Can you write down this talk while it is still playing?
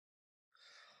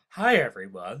Hi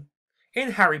everyone.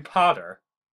 In Harry Potter,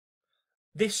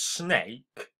 this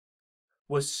snake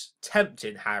was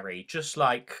tempting Harry just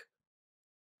like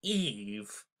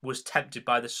Eve was tempted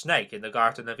by the snake in the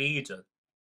Garden of Eden.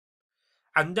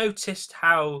 And noticed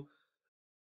how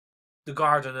the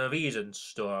Garden of Eden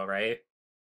story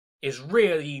is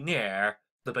really near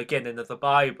the beginning of the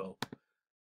Bible.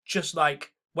 Just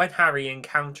like when Harry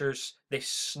encounters this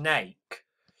snake,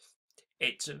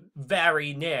 it's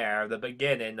very near the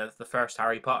beginning of the first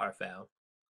Harry Potter film.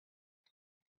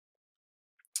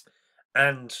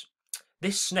 And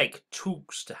this snake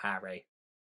talks to Harry,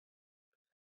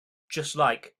 just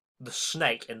like the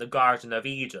snake in the Garden of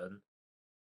Eden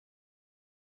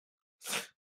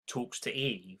talks to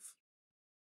Eve.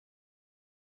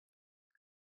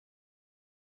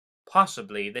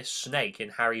 Possibly this snake in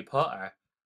Harry Potter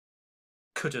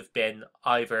could have been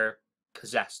either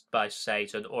possessed by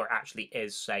Satan or actually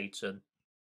is Satan.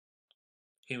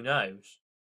 Who knows?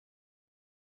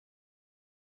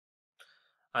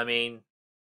 I mean,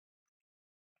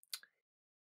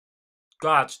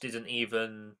 God didn't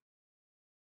even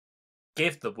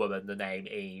give the woman the name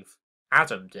Eve.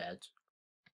 Adam did.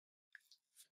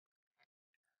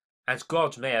 And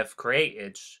God may have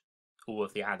created all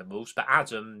of the animals, but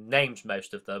Adam named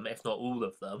most of them, if not all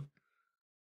of them.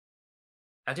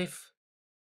 And if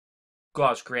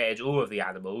God created all of the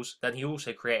animals, then he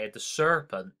also created the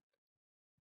serpent.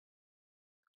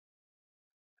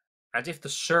 And if the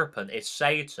serpent is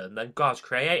Satan, then God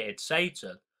created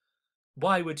Satan.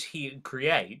 Why would he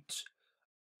create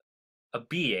a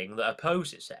being that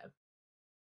opposes him?